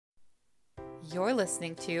You're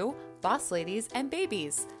listening to Boss Ladies and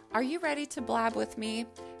Babies. Are you ready to blab with me?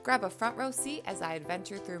 Grab a front row seat as I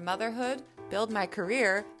adventure through motherhood, build my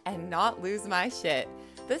career, and not lose my shit.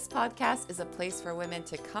 This podcast is a place for women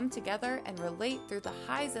to come together and relate through the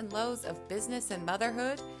highs and lows of business and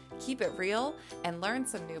motherhood, keep it real, and learn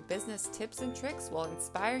some new business tips and tricks while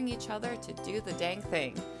inspiring each other to do the dang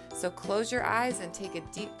thing. So close your eyes and take a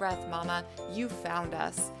deep breath, mama. You found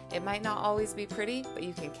us. It might not always be pretty, but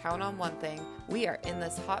you can count on one thing. We are in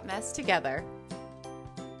this hot mess together.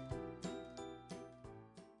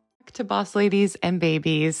 Back to Boss Ladies and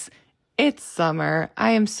Babies. It's summer.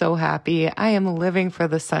 I am so happy. I am living for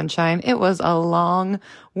the sunshine. It was a long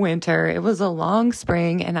winter. It was a long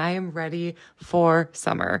spring, and I am ready for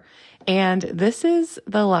summer. And this is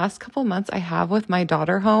the last couple months I have with my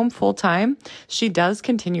daughter home full time. She does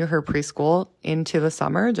continue her preschool into the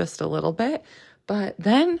summer just a little bit. But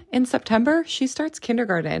then in September, she starts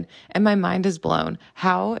kindergarten, and my mind is blown.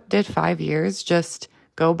 How did 5 years just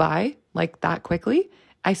go by like that quickly?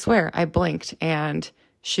 I swear I blinked and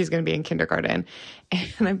she's going to be in kindergarten.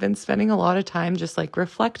 And I've been spending a lot of time just like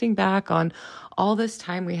reflecting back on all this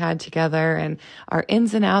time we had together and our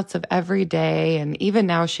ins and outs of every day. And even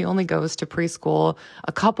now she only goes to preschool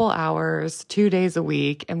a couple hours, 2 days a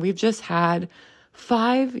week. And we've just had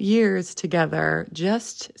 5 years together,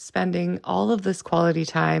 just spending all of this quality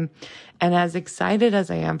time. And as excited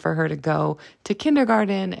as I am for her to go to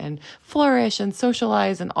kindergarten and flourish and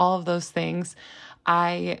socialize and all of those things,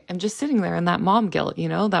 I am just sitting there in that mom guilt,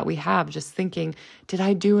 that we have, just thinking, did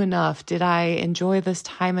I do enough? Did I enjoy this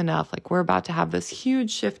time enough? Like, we're about to have this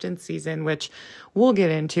huge shift in season, which we'll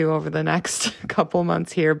get into over the next couple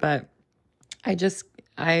months here, but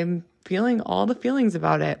I'm feeling all the feelings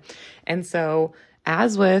about it. And so,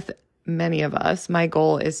 as with many of us, my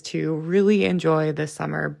goal is to really enjoy this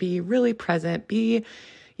summer, be really present, be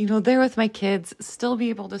there with my kids, still be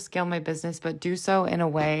able to scale my business, but do so in a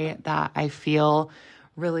way that I feel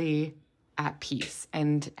really at peace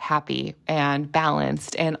and happy and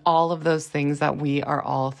balanced and all of those things that we are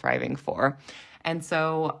all thriving for. And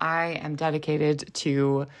so I am dedicated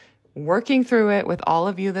to working through it with all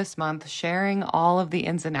of you this month, sharing all of the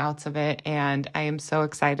ins and outs of it. And I am so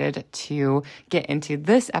excited to get into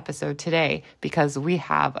this episode today because we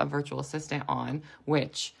have a virtual assistant on,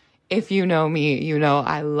 which, if you know me,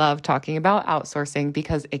 I love talking about outsourcing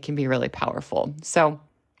because it can be really powerful. So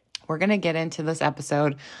we're going to get into this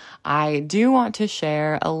episode. I do want to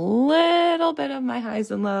share a little bit of my highs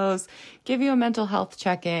and lows, give you a mental health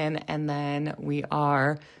check-in, and then we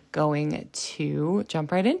are going to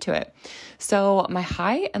jump right into it. So my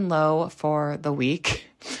high and low for the week,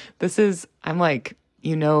 I'm like,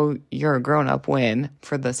 you're a grown-up win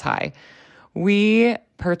for this high. We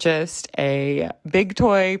purchased a big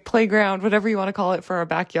toy playground, whatever you want to call it, for our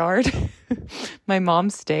backyard. My mom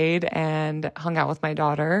stayed and hung out with my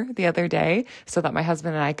daughter the other day so that my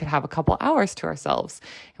husband and I could have a couple hours to ourselves.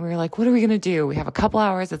 And we were like, what are we going to do? We have a couple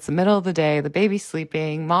hours. It's the middle of the day. The baby's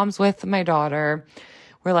sleeping. Mom's with my daughter.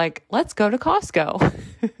 We're like, let's go to Costco.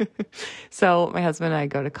 So my husband and I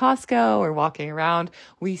go to Costco. We're walking around.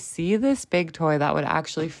 We see this big toy that would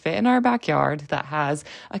actually fit in our backyard that has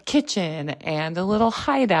a kitchen and a little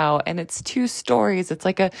hideout, and it's 2 stories. It's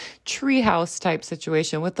like a treehouse type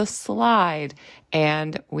situation with a slide.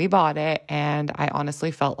 And we bought it, and I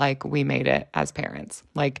honestly felt like we made it as parents.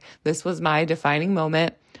 Like, this was my defining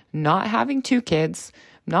moment, not having 2 kids,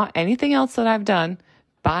 not anything else that I've done.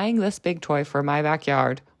 Buying this big toy for my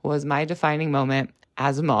backyard was my defining moment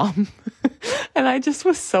as a mom. And I just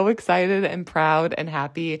was so excited and proud and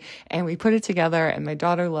happy. And we put it together, and my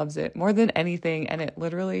daughter loves it more than anything. And it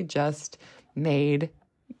literally just made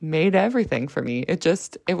everything for me. It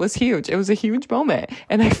was huge. It was a huge moment.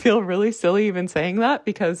 And I feel really silly even saying that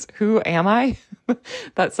because who am I?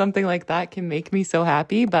 That something like that can make me so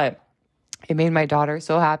happy. But it made my daughter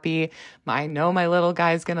so happy. I know my little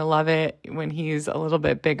guy's going to love it when he's a little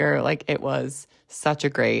bit bigger. Like, it was such a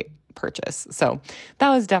great purchase. So that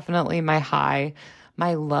was definitely my high.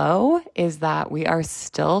 My low is that we are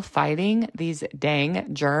still fighting these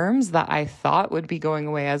dang germs that I thought would be going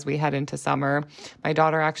away as we head into summer. My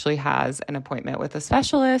daughter actually has an appointment with a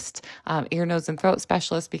specialist, ear, nose, and throat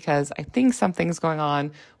specialist, because I think something's going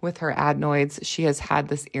on with her adenoids. She has had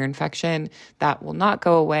this ear infection that will not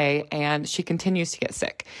go away, and she continues to get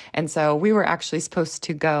sick. And so we were actually supposed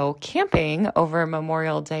to go camping over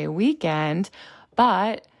Memorial Day weekend,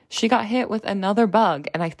 but she got hit with another bug.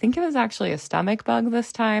 And I think it was actually a stomach bug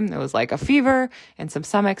this time. There was like a fever and some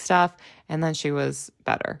stomach stuff. And then she was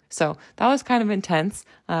better. So that was kind of intense.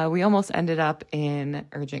 We almost ended up in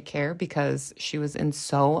urgent care because she was in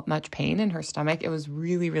so much pain in her stomach. It was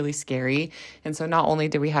really, really scary. And so not only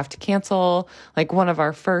did we have to cancel like one of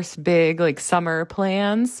our first big like summer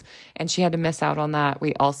plans, and she had to miss out on that,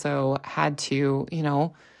 we also had to,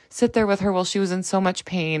 sit there with her while she was in so much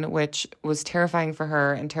pain, which was terrifying for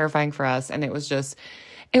her and terrifying for us. And it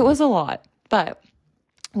was a lot. But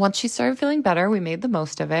once she started feeling better, we made the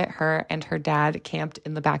most of it. Her and her dad camped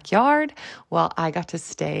in the backyard while I got to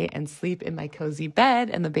stay and sleep in my cozy bed,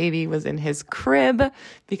 and the baby was in his crib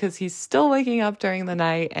because he's still waking up during the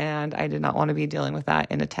night, and I did not want to be dealing with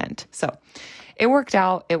that in a tent. So it worked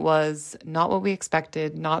out. It was not what we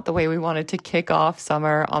expected, not the way we wanted to kick off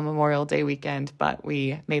summer on Memorial Day weekend, but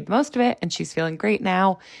we made the most of it, and she's feeling great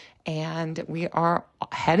now. And we are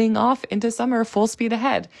heading off into summer full speed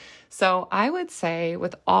ahead. So I would say,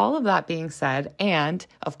 with all of that being said, and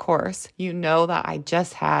of course, that I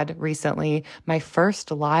just had recently my first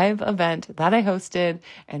live event that I hosted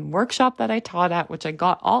and workshop that I taught at, which I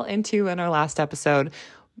got all into in our last episode.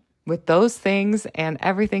 With those things and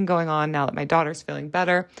everything going on now that my daughter's feeling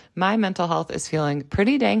better, my mental health is feeling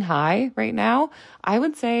pretty dang high right now. I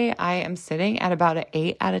would say I am sitting at about an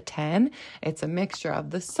 8 out of 10. It's a mixture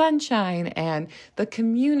of the sunshine and the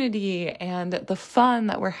community and the fun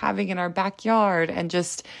that we're having in our backyard, and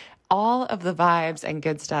just all of the vibes and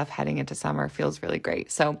good stuff heading into summer feels really great.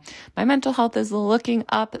 So my mental health is looking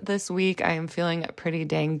up this week. I am feeling pretty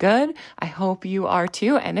dang good. I hope you are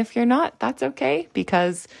too. And if you're not, that's okay,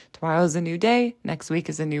 because tomorrow is a new day. Next week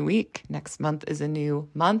is a new week. Next month is a new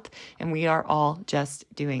month. And we are all just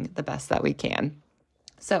doing the best that we can.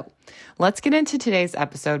 So let's get into today's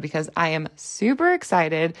episode, because I am super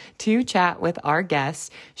excited to chat with our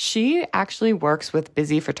guest. She actually works with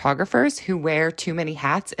busy photographers who wear too many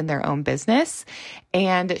hats in their own business.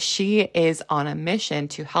 And she is on a mission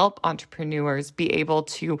to help entrepreneurs be able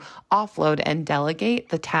to offload and delegate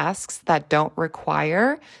the tasks that don't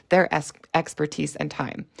require their expertise and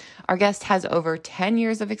time. Our guest has over 10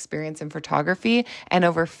 years of experience in photography and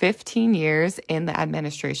over 15 years in the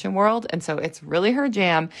administration world. And so it's really her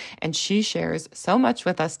jam. And she shares so much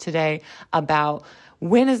with us today about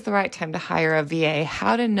when is the right time to hire a VA,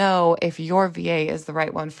 how to know if your VA is the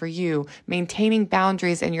right one for you, maintaining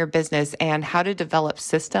boundaries in your business, and how to develop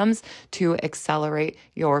systems to accelerate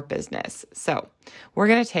your business. So we're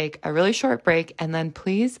going to take a really short break, and then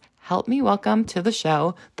please help me welcome to the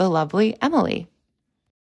show the lovely Emily.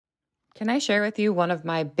 Can I share with you one of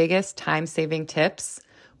my biggest time-saving tips?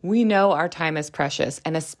 We know our time is precious,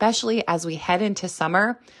 and especially as we head into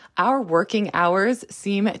summer, our working hours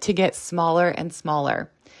seem to get smaller and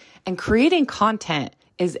smaller. And creating content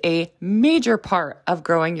is a major part of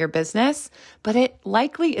growing your business, but it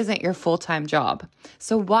likely isn't your full-time job.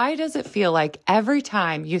 So why does it feel like every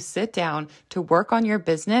time you sit down to work on your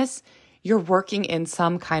business, you're working in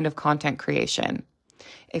some kind of content creation?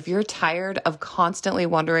 If you're tired of constantly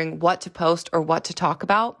wondering what to post or what to talk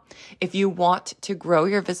about, if you want to grow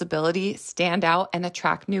your visibility, stand out, and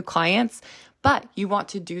attract new clients, but you want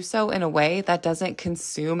to do so in a way that doesn't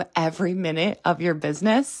consume every minute of your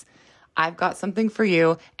business, I've got something for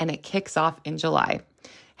you, and it kicks off in July.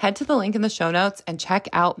 Head to the link in the show notes and check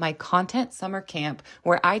out my content summer camp,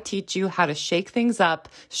 where I teach you how to shake things up,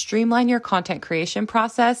 streamline your content creation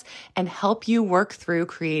process, and help you work through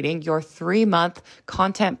creating your 3-month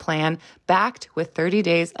content plan backed with 30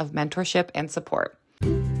 days of mentorship and support.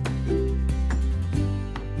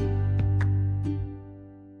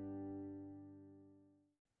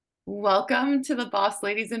 Welcome to the Boss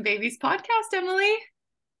Ladies and Babies podcast, Emily.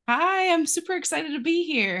 Hi, I'm super excited to be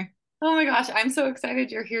here. Oh my gosh, I'm so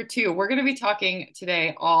excited you're here too. We're going to be talking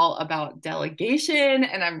today all about delegation,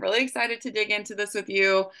 and I'm really excited to dig into this with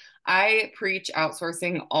you. I preach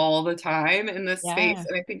outsourcing all the time in this space, Yeah,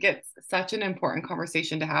 and I think it's such an important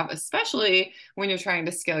conversation to have, especially when you're trying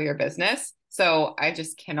to scale your business. So I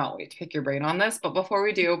just cannot wait to pick your brain on this. But before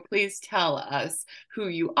we do, please tell us who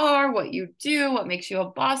you are, what you do, what makes you a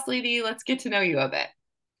boss lady. Let's get to know you a bit.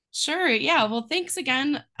 sure. Yeah, well, thanks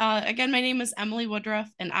again. Again, my name is Emily Woodruff,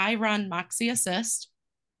 and I run Moxie Assist.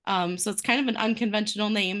 So it's kind of an unconventional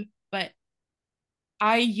name, but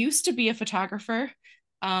I used to be a photographer,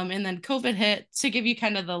 and then COVID hit. To give you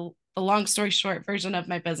kind of the long story short version of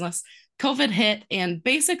my business, COVID hit and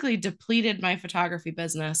basically depleted my photography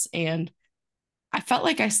business, and I felt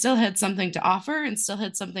like I still had something to offer and still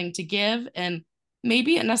had something to give. And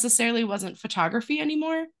maybe it necessarily wasn't photography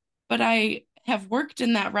anymore, but I have worked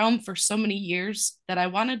in that realm for so many years that I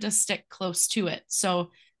wanted to stick close to it.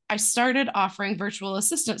 So I started offering virtual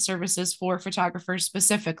assistant services for photographers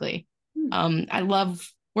specifically. Hmm. I love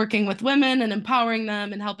working with women and empowering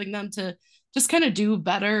them and helping them to just kind of do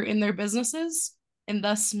better in their businesses. And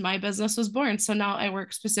thus my business was born. So now I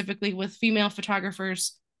work specifically with female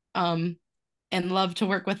photographers, um, and love to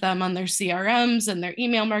work with them on their CRMs and their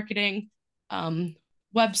email marketing, um,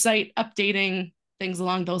 website updating, things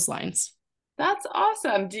along those lines. That's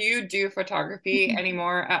awesome. Do you do photography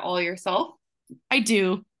anymore at all yourself? I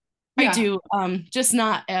do. I Yeah. do. Just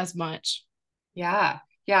not as much. Yeah.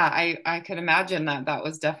 Yeah, I could imagine that that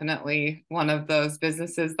was definitely one of those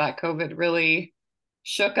businesses that COVID really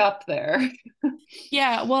shook up there.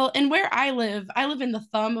 Yeah, well, and where I live in the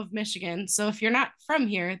thumb of Michigan. So if you're not from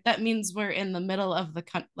here, that means we're in the middle of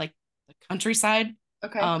like the countryside.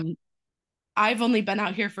 Okay. Um, I've only been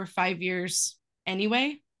out here for 5 years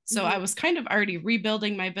anyway. So I Mhm. was kind of already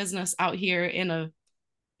rebuilding my business out here in a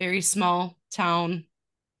very small town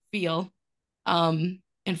feel.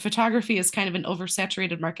 And photography is kind of an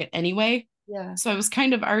oversaturated market anyway. Yeah. So I was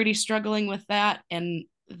kind of already struggling with that. And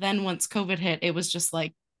then once COVID hit, it was just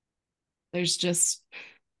like, there's just,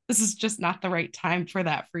 this is just not the right time for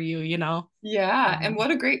that for you, you know? Yeah, and Um,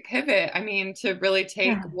 what a great pivot. I mean, to really take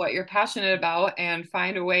yeah. what you're passionate about and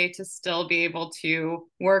find a way to still be able to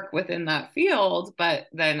work within that field, but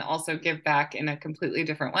then also give back in a completely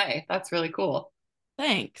different way. That's really cool.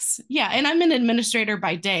 Thanks. Yeah. And I'm an administrator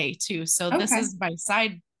by day too. So this Okay. is my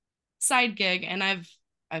side gig. And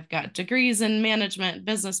I've got degrees in management,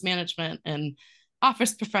 business management, and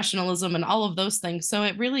office professionalism and all of those things. So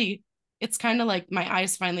it's kind of like my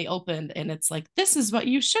eyes finally opened and it's like, this is what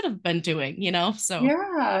you should have been doing, you know? So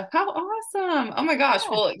Yeah, how awesome. Oh my gosh.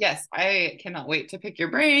 yeah. Well, yes, I cannot wait to pick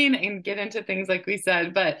your brain and get into things like we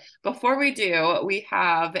said. But before we do, we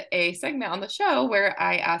have a segment on the show where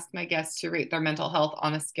I ask my guests to rate their mental health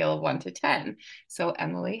on a scale of 1 to 10. So,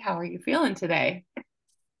 Emily, how are you feeling today?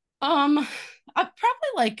 Um,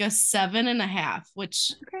 probably like a 7.5,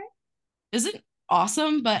 which Okay. isn't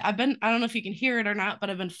awesome, but I don't know if you can hear it or not, but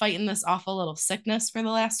I've been fighting this awful little sickness for the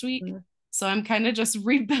last week. So I'm kind of just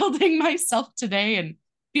rebuilding myself today and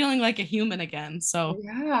feeling like a human again. So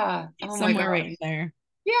Yeah. Oh my somewhere right gosh. in there.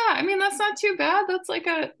 Yeah, I mean that's not too bad. That's like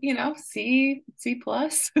a, C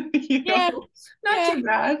plus, Yeah, not yeah, too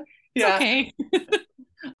bad. it's Yeah. okay.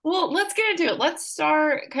 Well, let's get into it. Let's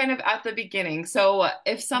start kind of at the beginning. So,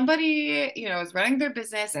 if somebody, is running their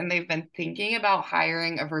business and they've been thinking about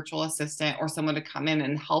hiring a virtual assistant or someone to come in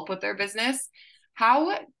and help with their business,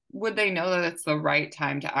 how would they know that it's the right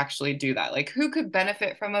time to actually do that? Like, who could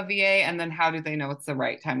benefit from a VA, and then how do they know it's the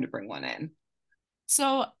right time to bring one in?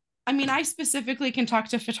 So, I mean, I specifically can talk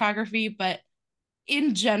to photography, but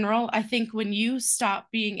in general, I think when you stop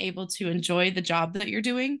being able to enjoy the job that you're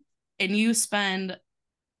doing and you spend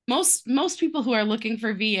most people who are looking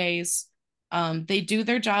for VAs, they do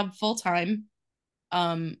their job full time,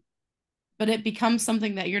 um, but it becomes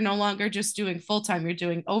something that you're no longer just doing full time. You're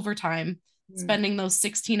doing overtime, Mm, spending those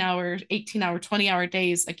 16-hour, 18-hour, 20-hour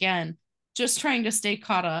days again, just trying to stay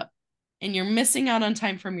caught up. And you're missing out on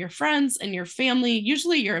time from your friends and your family,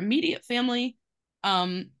 usually your immediate family.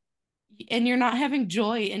 Um, and you're not having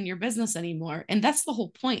joy in your business anymore. And that's the whole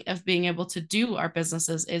point of being able to do our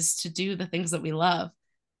businesses is to do the things that we love.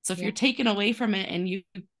 So if yeah. you're taken away from it and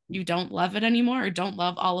you don't love it anymore or don't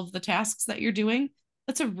love all of the tasks that you're doing,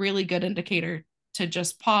 that's a really good indicator to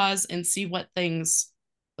just pause and see what things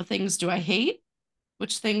do I hate?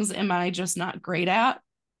 Which things am I just not great at?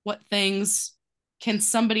 What things can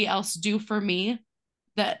somebody else do for me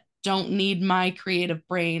that don't need my creative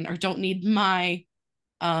brain or don't need my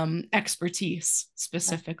expertise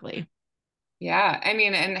specifically? Yeah, I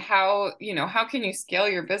mean, and how can you scale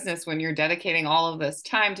your business when you're dedicating all of this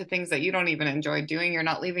time to things that you don't even enjoy doing? You're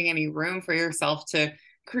not leaving any room for yourself to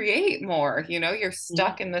create more. You're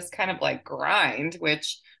stuck in this kind of like grind,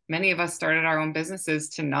 which many of us started our own businesses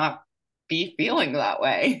to not be feeling that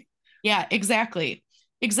way. Yeah, exactly.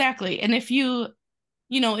 Exactly. And if you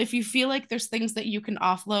feel like there's things that you can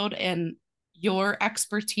offload and your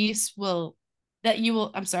expertise will, that you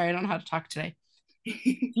will, I'm sorry, I don't know how to talk today.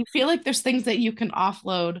 You feel like there's things that you can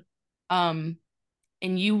offload, um,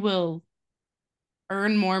 and you will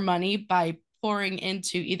earn more money by pouring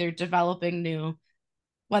into either developing new,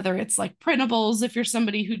 whether it's like printables, if you're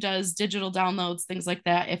somebody who does digital downloads, things like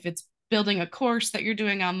that, if it's building a course that you're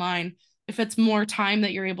doing online, if it's more time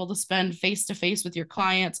that you're able to spend face to face with your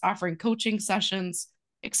clients, offering coaching sessions,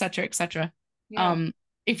 et cetera, et cetera. Yeah. Um,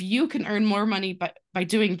 if you can earn more money by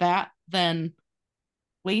doing that, then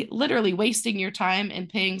literally wasting your time and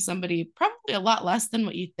paying somebody probably a lot less than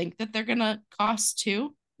what you think that they're gonna cost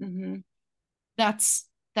too. Hmm. That's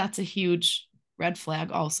that's a huge red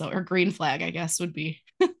flag also, or green flag, I guess would be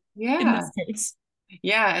in Yeah. this case.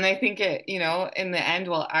 Yeah, and I think it, in the end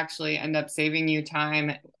will actually end up saving you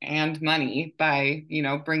time and money by,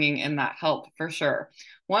 bringing in that help for sure.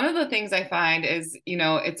 One of the things I find is,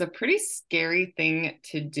 it's a pretty scary thing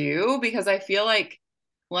to do because I feel like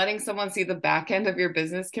letting someone see the back end of your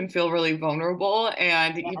business can feel really vulnerable,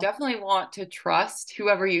 and you Yeah. definitely want to trust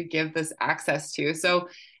whoever you give this access to. So,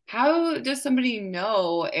 how does somebody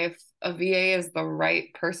know if a VA is the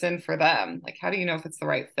right person for them? Like, how do you know if it's the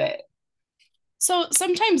right fit? So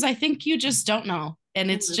sometimes I think you just don't know. And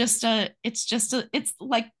Mhm. it's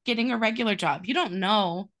like getting a regular job. You don't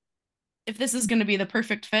know if this is going to be the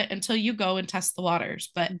perfect fit until you go and test the waters.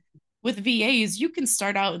 But with VAs, you can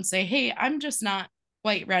start out and say, hey, I'm just not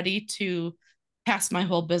quite ready to pass my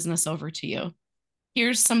whole business over to you.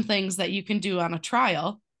 Here's some things that you can do on a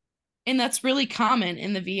trial. And that's really common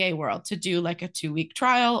in the VA world to do like a 2 week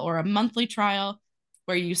trial or a monthly trial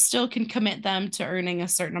where you still can commit them to earning a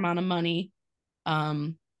certain amount of money.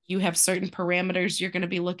 um, you have certain parameters you're going to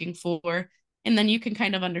be looking for, and then you can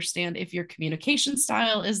kind of understand if your communication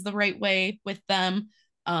style is the right way with them,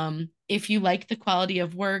 if you like the quality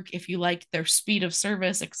of work, if you like their speed of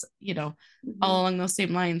service, Mhm. all along those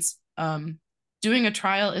same lines. Doing a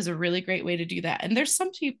trial is a really great way to do that, and there's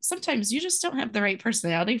sometimes you just don't have the right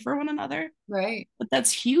personality for one another, Right. but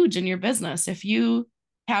that's huge in your business. If you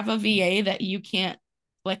have a VA that you can't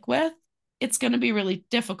click with, it's going to be really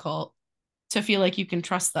difficult to feel like you can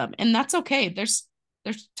trust them. And that's okay. There's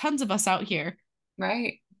tons of us out here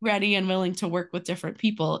Right. ready and willing to work with different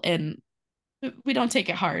people, and we don't take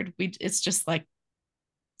it hard. We it's just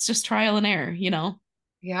trial and error.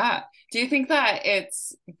 Yeah. Do you think that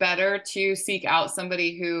it's better to seek out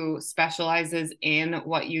somebody who specializes in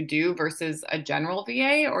what you do versus a general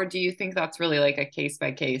VA, or do you think that's really like a case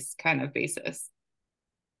by case kind of basis?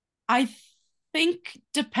 I think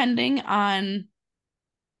depending on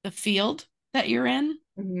the field that you're in,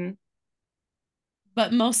 Hmm.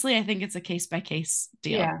 but mostly I think it's a case by case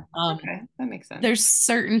deal. Yeah. Okay. That makes sense. There's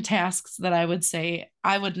certain tasks that I would say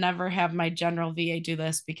I would never have my general VA do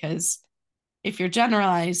this, because if you're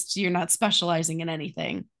generalized, you're not specializing in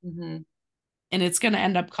anything. Hmm. And it's going to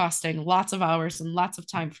end up costing lots of hours and lots of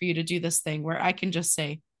time for you to do this thing where I can just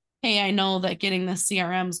say, hey, I know that getting this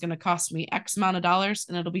CRM is going to cost me X amount of dollars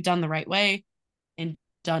and it'll be done the right way and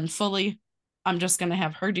done fully. I'm just going to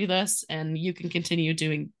have her do this and you can continue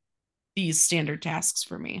doing these standard tasks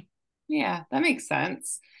for me. Yeah, that makes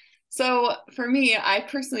sense. So for me, I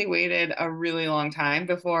personally waited a really long time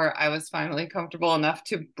before I was finally comfortable enough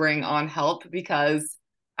to bring on help because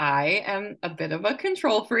I am a bit of a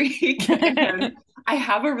control freak and I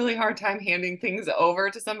have a really hard time handing things over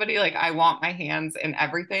to somebody. Like I want my hands in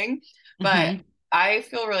everything, but Mm-hmm. I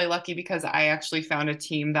feel really lucky because I actually found a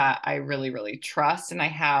team that I really, really trust and I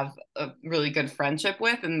have a really good friendship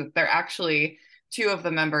with, and they're actually two of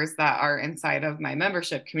the members that are inside of my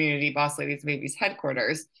membership community, Boss Ladies and Babies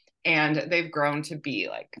headquarters. And they've grown to be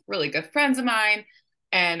like really good friends of mine.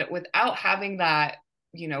 And without having that,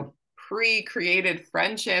 pre-created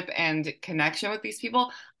friendship and connection with these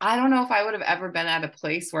people, I don't know if I would have ever been at a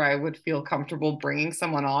place where I would feel comfortable bringing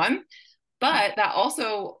someone on. But that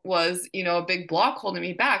also was, a big block holding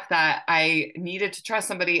me back, that I needed to trust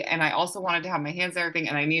somebody and I also wanted to have my hands on everything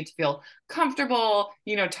and I needed to feel comfortable,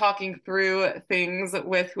 talking through things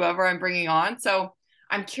with whoever I'm bringing on. So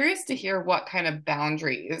I'm curious to hear what kind of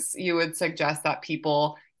boundaries you would suggest that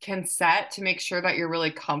people can set to make sure that you're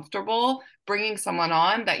really comfortable bringing someone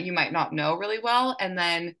on that you might not know really well. And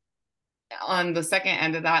then on the second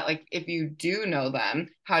end of that, like if you do know them,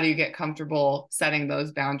 how do you get comfortable setting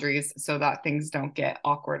those boundaries so that things don't get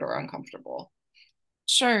awkward or uncomfortable?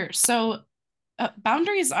 Sure. So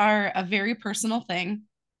boundaries are a very personal thing.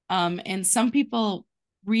 And some people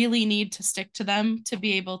really need to stick to them to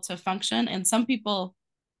be able to function. And some people,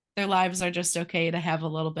 their lives are just okay to have a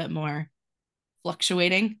little bit more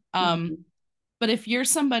fluctuating. Mhm. But if you're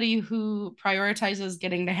somebody who prioritizes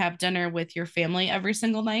getting to have dinner with your family every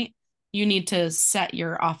single night, you need to set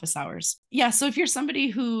your office hours. Yeah. So if you're somebody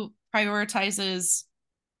who prioritizes,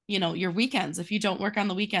 your weekends, if you don't work on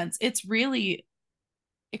the weekends, it's really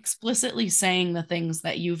explicitly saying the things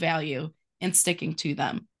that you value and sticking to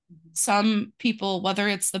them. Some people, whether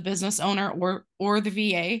it's the business owner or the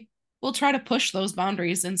VA, will try to push those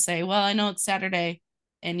boundaries and say, "Well, I know it's Saturday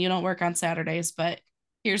and you don't work on Saturdays, but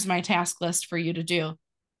here's my task list for you to do."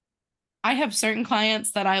 I have certain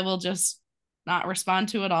clients that I will just not respond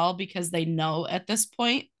to at all because they know at this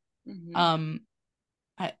point, Mhm. um,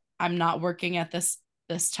 I'm not working at this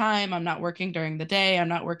time. I'm not working during the day. I'm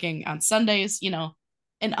not working on Sundays.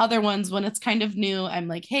 And other ones, when it's kind of new, I'm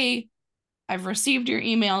like, hey, I've received your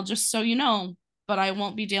email, just so you know, but I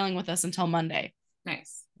won't be dealing with this until Monday.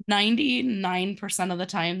 Nice. 99% of the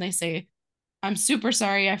time, they say, I'm super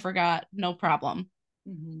sorry, I forgot, no problem.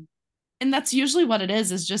 Mhm. And that's usually what it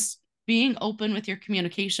is just being open with your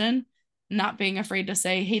communication, not being afraid to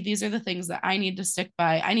say, hey, these are the things that I need to stick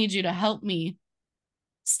by. I need you to help me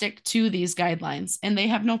stick to these guidelines. And they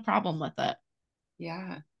have no problem with it.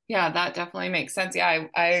 Yeah. Yeah, that definitely makes sense. Yeah,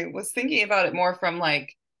 I was thinking about it more from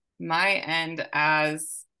like my end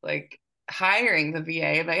as like hiring the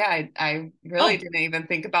VA, but yeah, I really Oh, didn't even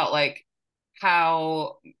think about like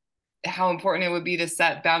how how important it would be to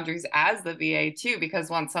set boundaries as the VA too, because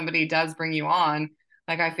once somebody does bring you on,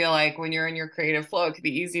 like I feel like when you're in your creative flow, it could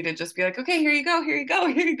be easy to just be like, okay, here you go, here you go,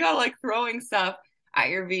 here you go, like throwing stuff at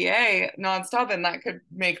your VA nonstop, and that could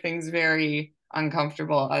make things very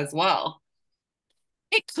uncomfortable as well.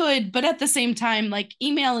 it could, but at the same time, like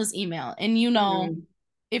email is email. And Mhm.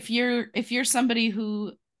 if you're somebody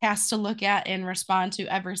who has to look at and respond to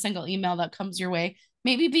every single email that comes your way,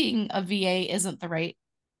 maybe being a VA isn't the right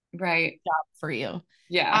Right. job for you.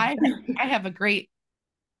 Yeah. I have a great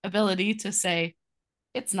ability to say,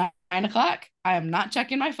 it's 9 o'clock. I am not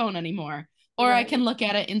checking my phone anymore. Or I Right. can look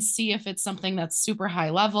at it and see if it's something that's super high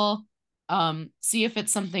level, see if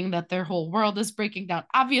it's something that their whole world is breaking down.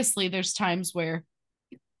 Obviously, there's times where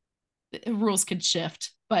the rules could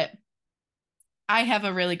shift, but I have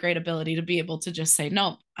a really great ability to be able to just say,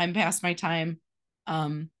 nope, I'm past my time.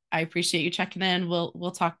 I appreciate you checking in.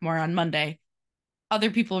 We'll talk more on Monday.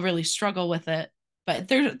 Other people really struggle with it, but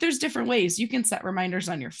there's different ways. You can set reminders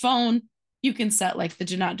on your phone. You can set like the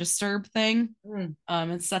do not disturb thing, Mm.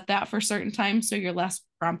 and set that for certain times so you're less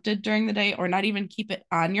prompted during the day, or not even keep it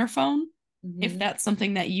on your phone if Mhm. that's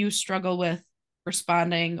something that you struggle with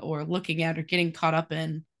responding or looking at or getting caught up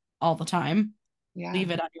in all the time. Yeah.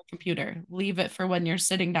 Leave it on your computer. Leave it for when you're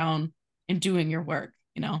sitting down and doing your work,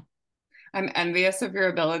 you know? I'm envious of your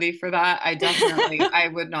ability for that. I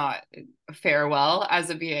would not fare well as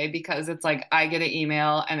a VA because it's like I get an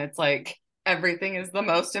email and it's like everything is the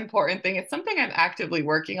most important thing. It's something I'm actively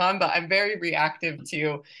working on, but I'm very reactive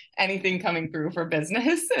to anything coming through for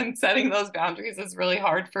business and setting those boundaries is really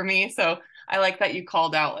hard for me. So I like that you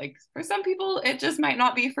called out like for some people, it just might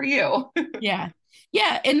not be for you. Yeah.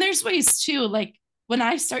 Yeah. And there's ways too. Like when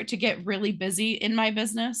I start to get really busy in my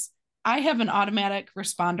business, I have an automatic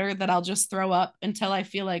responder that I'll just throw up until I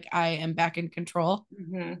feel like I am back in control.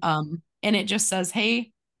 Mhm. And it just says,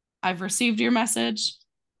 hey, I've received your message.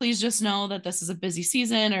 Please just know that this is a busy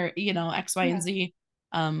season or, X, Y, and Yeah. Z.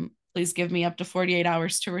 Please give me up to 48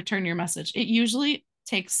 hours to return your message. It usually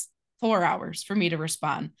takes 4 hours for me to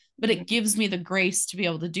respond, but it Mhm. gives me the grace to be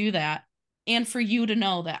able to do that. And for you to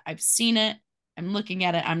know that I've seen it, I'm looking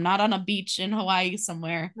at it. I'm not on a beach in Hawaii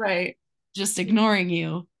somewhere, Right. just ignoring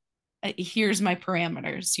you. Here's my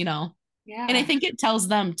parameters. And I Yeah. think it tells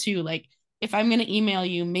them too, like, if I'm going to email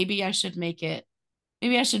you, maybe I should make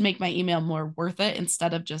my email more worth it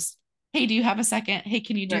instead of just, hey, do you have a second? Hey,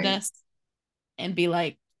 can you do Right. this? And be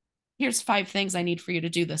like, here's 5 things I need for you to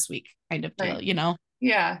do this week, kind of Right. deal.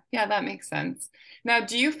 Yeah, yeah, that makes sense. Now,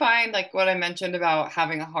 do you find like what I mentioned about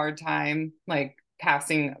having a hard time like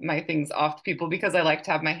passing my things off to people because I like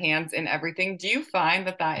to have my hands in everything? Do you find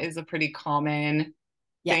that that is a pretty common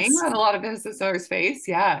thing Yes. that a lot of business owners face?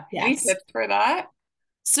 Yeah. Any Yes. tips for that?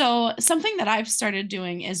 So, something that I've started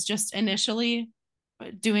doing is just initially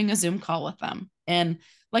doing a Zoom call with them. And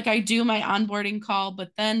like I do my onboarding call, but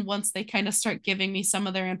then once they kind of start giving me some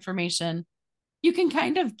of their information, you can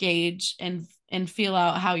kind of gauge and feel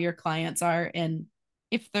out how your clients are and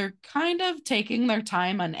if they're kind of taking their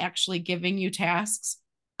time on actually giving you tasks.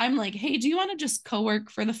 I'm like, hey, do you want to just co-work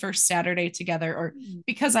for the first Saturday together? Or Mm.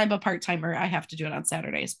 because I'm a part-timer, I have to do it on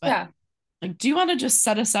Saturdays. But Yeah, like, do you want to just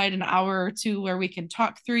set aside an hour or two where we can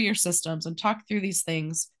talk through your systems and talk through these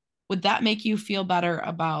things? Would that make you feel better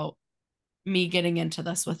about me getting into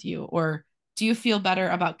this with you? Or do you feel better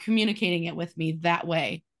about communicating it with me that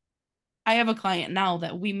way? I have a client now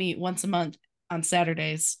that we meet once a month on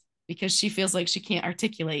Saturdays because she feels like she can't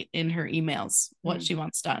articulate in her emails what mm, she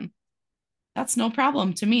wants done. That's no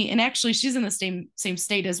problem to me. And actually she's in the same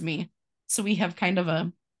state as me. So we have kind of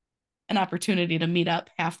an opportunity to meet up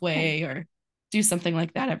nice. halfway or do something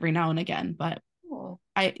like that every now and again. But Cool.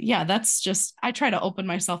 that's just, I try to open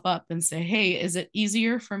myself up and say, hey, is it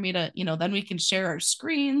easier for me to, then we can share our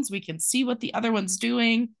screens, we can see what the other one's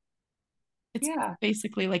doing. It's Yeah.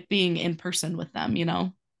 basically like being in person with them.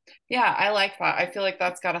 Yeah, I like that. I feel like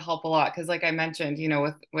that's got to help a lot because like I mentioned,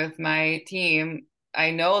 with my team,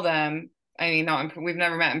 I know them. I mean, not we've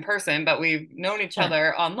never met in person, but we've known each Sure.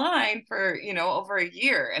 other online for, over a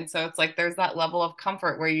year. And so it's like there's that level of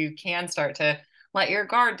comfort where you can start to let your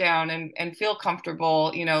guard down and feel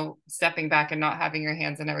comfortable, stepping back and not having your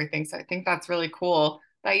hands in everything. So I think that's really cool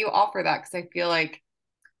that you offer that because I feel like,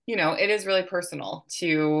 it is really personal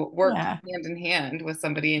to work Yeah. hand in hand with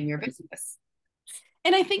somebody in your business.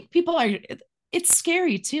 And I think people are, it's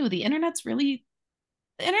scary too. The internet's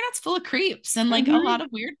full of creeps and like a Hmm. lot of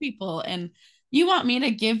weird people. And you want me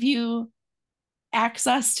to give you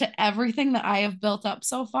access to everything that I have built up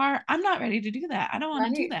so far? I'm not ready to do that. I don't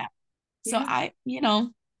want to do Right. that. So Yeah.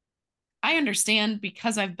 I understand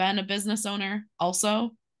because I've been a business owner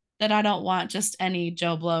also that I don't want just any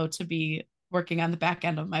Joe Blow to be working on the back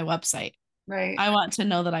end of my website. Right. I want to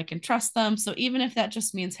know that I can trust them. So even if that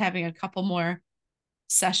just means having a couple more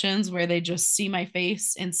sessions where they just see my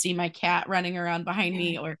face and see my cat running around behind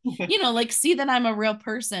me, or like see that I'm a real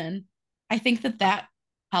person, I think that that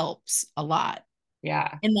helps a lot.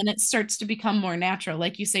 Yeah. And then it starts to become more natural.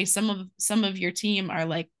 Like you say, some of your team are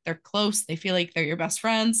like they're close, they feel like they're your best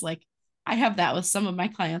friends. Like I have that with some of my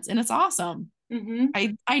clients and it's awesome. Hmm.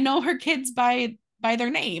 I know her kids by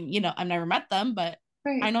their name. I've never met them, but I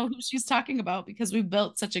Right. know who she's talking about because we've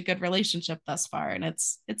built such a good relationship thus far, and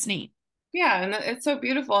it's neat. Yeah, and it's so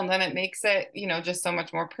beautiful. And then it makes it, just so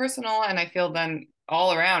much more personal. And I feel then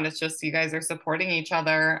all around, it's just you guys are supporting each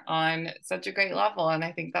other on such a great level. And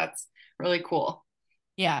I think that's really cool.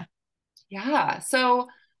 Yeah. Yeah. So,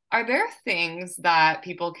 are there things that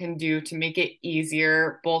people can do to make it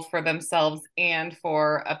easier, both for themselves and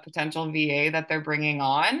for a potential VA that they're bringing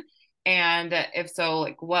on? And if so,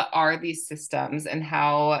 like, what are these systems and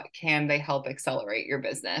how can they help accelerate your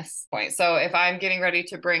business point? So, if I'm getting ready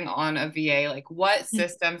to bring on a VA, like, what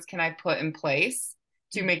systems can I put in place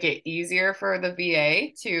to make it easier for the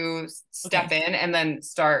VA to step Okay. in and then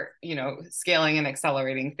start, scaling and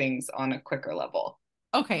accelerating things on a quicker level?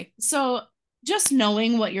 Okay. So just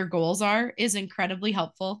knowing what your goals are is incredibly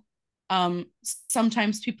helpful.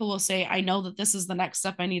 Sometimes people will say, I know that this is the next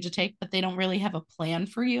step I need to take, but they don't really have a plan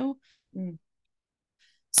for you. Mm.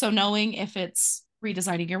 So knowing if it's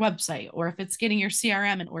redesigning your website or if it's getting your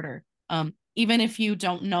CRM in order, even if you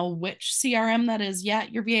don't know which CRM that is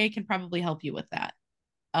yet, your VA can probably help you with that.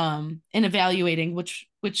 In evaluating which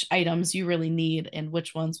items you really need and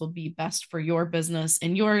which ones will be best for your business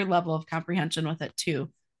and your level of comprehension with it too.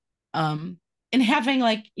 um and having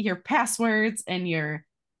like your passwords and your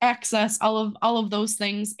access, all of those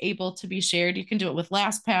things able to be shared. You can do it with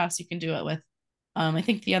LastPass, you can do it with I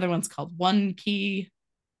think the other one's called One Key.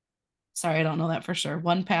 Sorry, I don't know that for sure.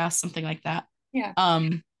 One Pass, something like that. Yeah.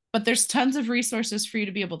 But there's tons of resources for you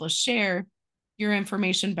to be able to share your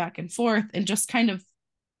information back and forth, and just kind of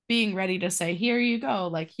being ready to say, here you go,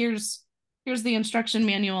 like here's the instruction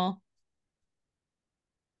manual,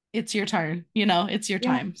 it's your turn, it's your Yeah.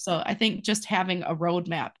 time. So I think just having a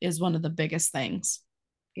roadmap is one of the biggest things.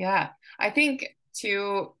 Yeah. I think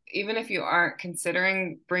too, even if you aren't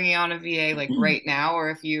considering bringing on a VA like right now, or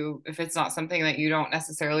if it's not something that you don't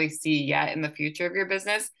necessarily see yet in the future of your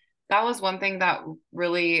business, that was one thing that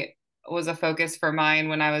really was a focus for mine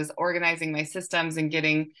when I was organizing my systems and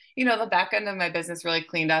getting, the back end of my business really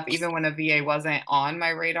cleaned up, even when a VA wasn't on my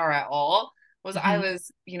radar at all, was I Mhm.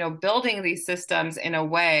 was, building these systems in a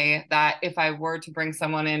way that if I were to bring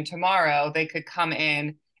someone in tomorrow, they could come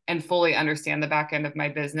in and fully understand the back end of my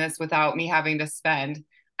business without me having to spend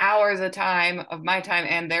hours of my time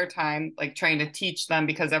and their time like trying to teach them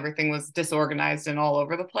because everything was disorganized and all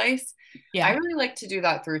over the place. I Yeah. really like to do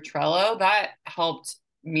that through Trello. That helped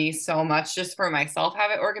me so much just for myself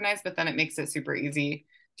have it organized, but then it makes it super easy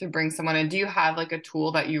to bring someone in. Do you have like a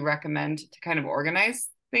tool that you recommend to kind of organize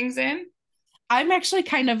things in? I'm actually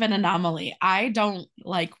kind of an anomaly. I don't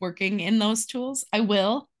like working in those tools. I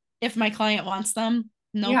will if my client wants them,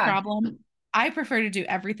 no Yeah. problem. I prefer to do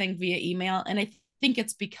everything via email. And I think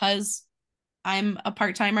it's because I'm a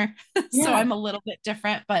part timer. So Yeah. I'm a little bit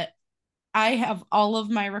different, but I have all of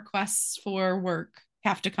my requests for work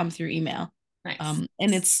have to come through email. Nice.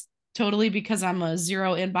 And it's totally because I'm a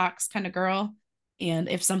zero inbox kind of girl. And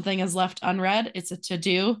if something is left unread, it's a to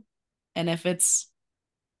do. And if it's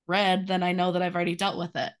read, then I know that I've already dealt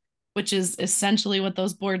with it, which is essentially what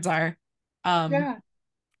those boards are. Um, Yeah.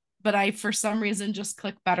 but I, for some reason, just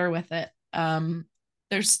click better with it.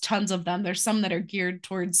 There's tons of them. There's some that are geared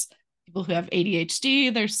towards people who have ADHD.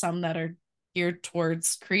 There's some that are geared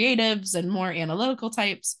towards creatives and more analytical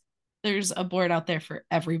types. There's a board out there for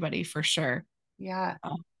everybody for sure. Yeah.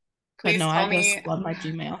 But Please no, I tell just me. love my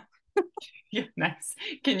Gmail. Yeah, nice.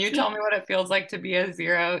 Can you tell me what it feels like to be a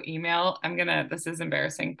zero email? This is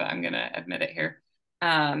embarrassing, but I'm gonna admit it here.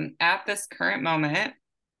 At this current moment,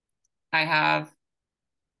 I have,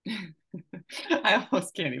 I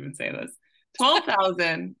almost can't even say this, Oh no.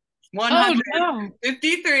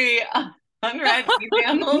 12,153 unread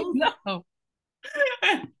emails. No.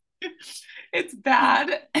 It's bad.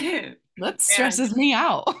 That And, stresses me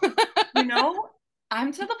out. you know,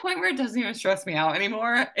 I'm to the point where it doesn't even stress me out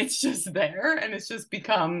anymore. It's just there and it's just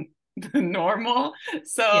become normal. Yeah.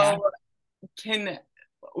 So, can,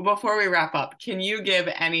 before we wrap up, can you give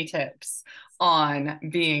any tips on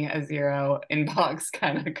being a zero inbox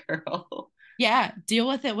kind of girl? Yeah, deal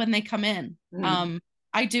with it when they come in. Mm,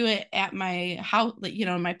 I do it at my house,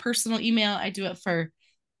 my personal email. I do it for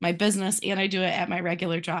my business and I do it at my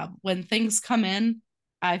regular job. When things come in,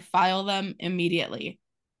 I file them immediately.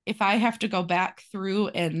 If I have to go back through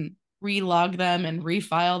and relog them and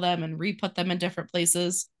refile them and re-put them in different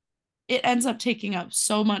places, it ends up taking up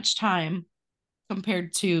so much time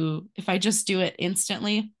compared to if I just do it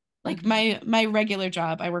instantly. Like mhm. my regular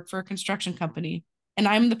job, I work for a construction company and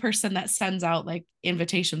I'm the person that sends out like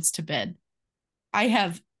invitations to bid. I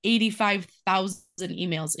have 85,000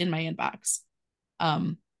 emails in my inbox.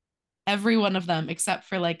 Um every one of them except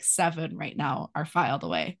for like 7 right now are filed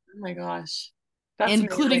away, Oh my gosh. That's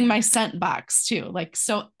including amazing. my sent box too. Like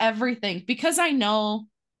so everything because I know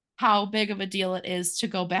how big of a deal it is to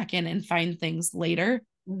go back in and find things later.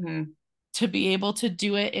 Hmm. To be able to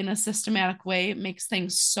do it in a systematic way makes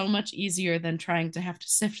things so much easier than trying to have to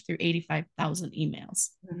sift through 85,000 emails.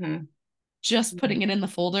 Hmm. Just putting it in the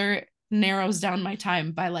folder narrows down my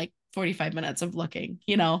time by like 45 minutes of looking.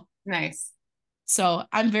 Nice. So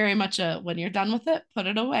I'm very much a when you're done with it, put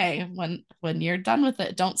it away. When you're done with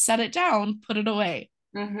it, don't set it down, put it away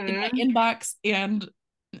in my Hmm. inbox and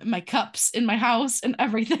my cups in my house and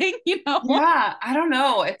everything. Yeah, I don't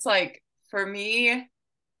know. It's like for me,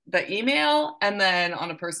 the email and then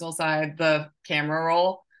on a personal side, the camera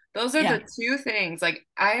roll. Those are Yeah. the two things. Like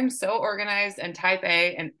I am so organized and type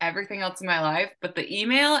A and everything else in my life, but the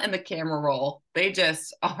email and the camera roll, they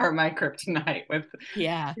just are my kryptonite with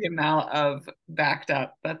Yeah. the amount of backed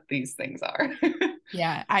up that these things are.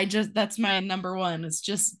 Yeah, that's my number one is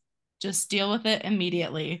just deal with it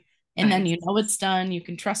immediately. And then Nice. it's done. You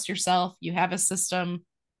can trust yourself. You have a system.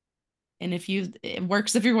 And it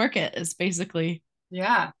works if you work it, is basically.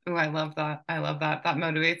 Yeah. Oh, I love that. I love that. That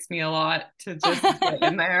motivates me a lot to just get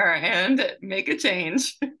in there and make a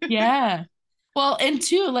change. Yeah. Well, and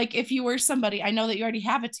two, like if you were somebody, I know that you already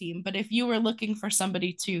have a team, but if you were looking for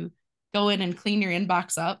somebody to go in and clean your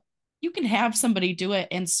inbox up, you can have somebody do it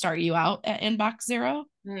and start you out at inbox zero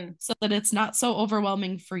Hmm. so that it's not so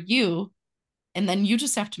overwhelming for you. And then you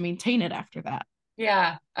just have to maintain it after that,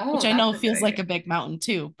 Yeah. which Oh, I that's know a good feels like idea. a big mountain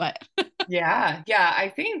too, but Yeah. Yeah. I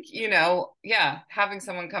think, yeah, having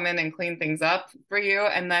someone come in and clean things up for you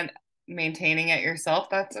and then maintaining it yourself,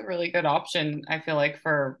 that's a really good option, I feel like,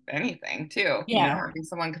 for anything too. yeah. Having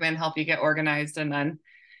someone come in, help you get organized, and then,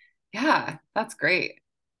 yeah, that's great.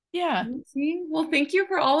 Yeah. See? Well, thank you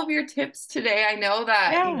for all of your tips today. I know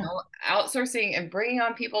that, Yeah. outsourcing and bringing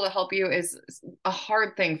on people to help you is a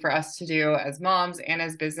hard thing for us to do as moms and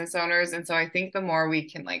as business owners. And so I think the more we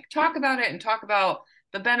can like talk about it and talk about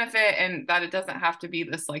the benefit and that it doesn't have to be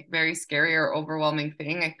this like very scary or overwhelming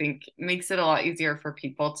thing, I think makes it a lot easier for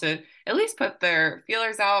people to at least put their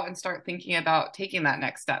feelers out and start thinking about taking that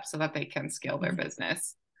next step so that they can scale their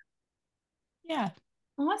business. Yeah.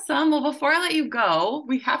 Awesome. Well, before I let you go,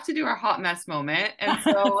 we have to do our hot mess moment. And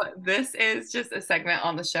so this is just a segment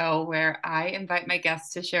on the show where I invite my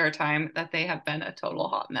guests to share a time that they have been a total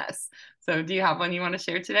hot mess. So do you have one you want to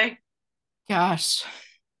share today? Gosh.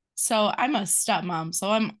 So I'm a stepmom,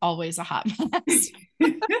 so I'm always a hot mess.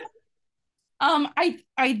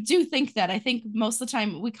 I do think that I think most of the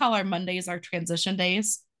time we call our Mondays our transition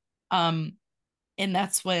days. Um, and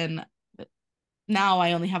that's when now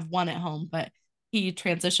I only have one at home, but he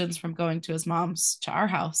transitions from going to his mom's to our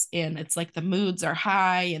house, and it's like the moods are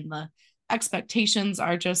high and the expectations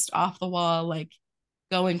are just off the wall, like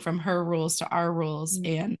going from her rules to our rules.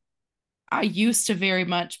 And I used to very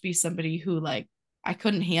much be somebody who like I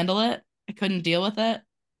couldn't handle it. I couldn't deal with it.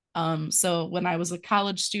 So when I was a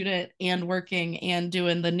college student and working and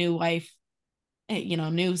doing the new wife,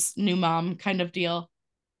 new mom kind of deal,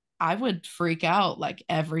 I would freak out like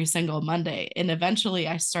every single Monday. And eventually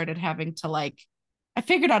I started having to I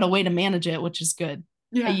figured out a way to manage it, which is good.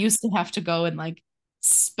 I Yeah. used to have to go and like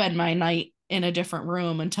spend my night in a different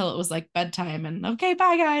room until it was like bedtime and okay,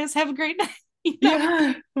 bye guys, have a great night. You know,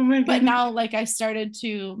 Yeah. Oh my but goodness. now like I started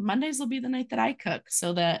to Mondays will be the night that I cook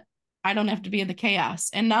so that I don't have to be in the chaos.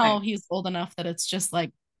 And now Nice. he's old enough that it's just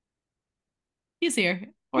like he's here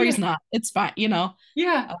or Yeah. he's not. It's fine.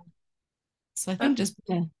 Yeah. So I think just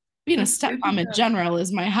being a That's good stepmom to in know. general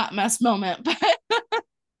is my hot mess moment. But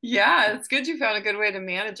Yeah, it's good you found a good way to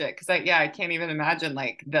manage it because I can't even imagine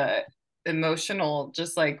like the emotional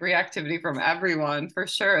just like reactivity from everyone for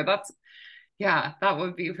sure. That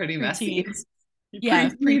would be pretty messy. preteens. Yeah,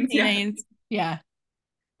 Pre-teens, yeah. pre-teenage. Yeah.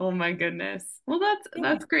 Oh my goodness. Well,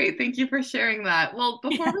 that's great. Thank you for sharing that. Well,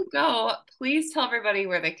 before Yeah. we go, please tell everybody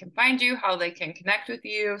where they can find you, how they can connect with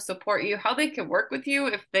you, support you, how they can work with you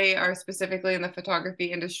if they are specifically in the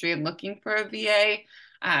photography industry and looking for a VA.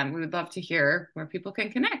 We would love to hear where people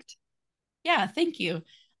can connect. Yeah, thank you.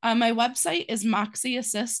 My website is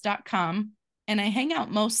moxieassist.com, and I hang out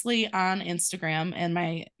mostly on Instagram, and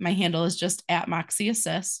my handle is just at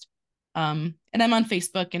moxieassist. And I'm on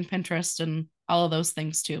Facebook and Pinterest and all of those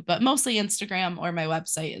things too, but mostly Instagram or my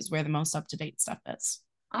website is where the most up-to-date stuff is.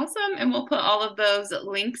 Awesome. And we'll put all of those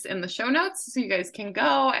links in the show notes so you guys can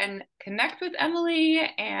go and connect with Emily.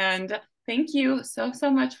 And thank you so, so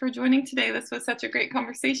much for joining today. This was such a great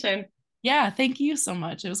conversation. Yeah, thank you so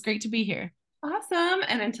much. It was great to be here. Awesome.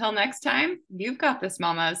 And until next time, you've got this,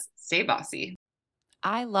 mamas. Stay bossy.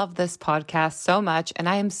 I love this podcast so much, and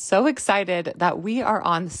I am so excited that we are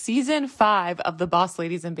on season 5 of the Boss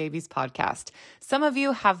Ladies and Babies podcast. Some of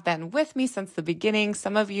you have been with me since the beginning.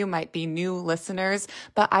 Some of you might be new listeners,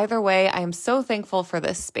 but either way, I am so thankful for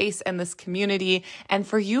this space and this community and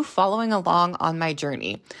for you following along on my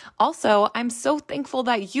journey. Also, I'm so thankful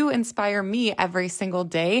that you inspire me every single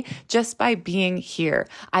day just by being here.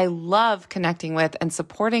 I love connecting with and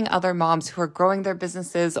supporting other moms who are growing their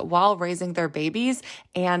businesses while raising their babies,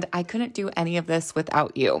 and I couldn't do any of this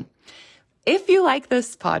without you. If you like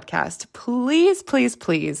this podcast, please, please,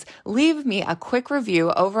 please leave me a quick review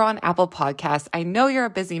over on Apple Podcasts. I know you're a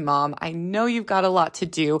busy mom. I know you've got a lot to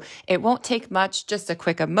do. It won't take much. Just a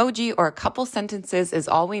quick emoji or a couple sentences is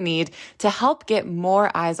all we need to help get more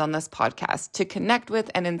eyes on this podcast, to connect with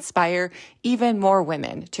and inspire even more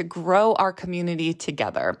women, to grow our community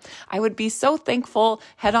together. I would be so thankful.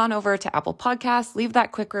 Head on over to Apple Podcasts, leave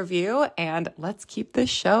that quick review, and let's keep this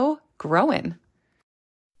show growing.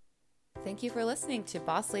 Thank you for listening to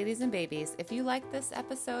Boss Ladies and Babies. If you like this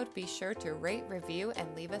episode, be sure to rate, review, and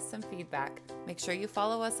leave us some feedback. Make sure you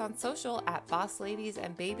follow us on social at Boss Ladies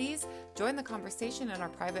and Babies. Join the conversation in our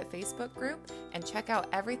private Facebook group and check out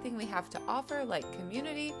everything we have to offer like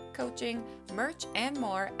community, coaching, merch, and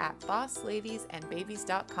more at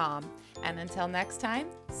bossladiesandbabies.com. And until next time,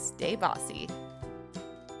 stay bossy.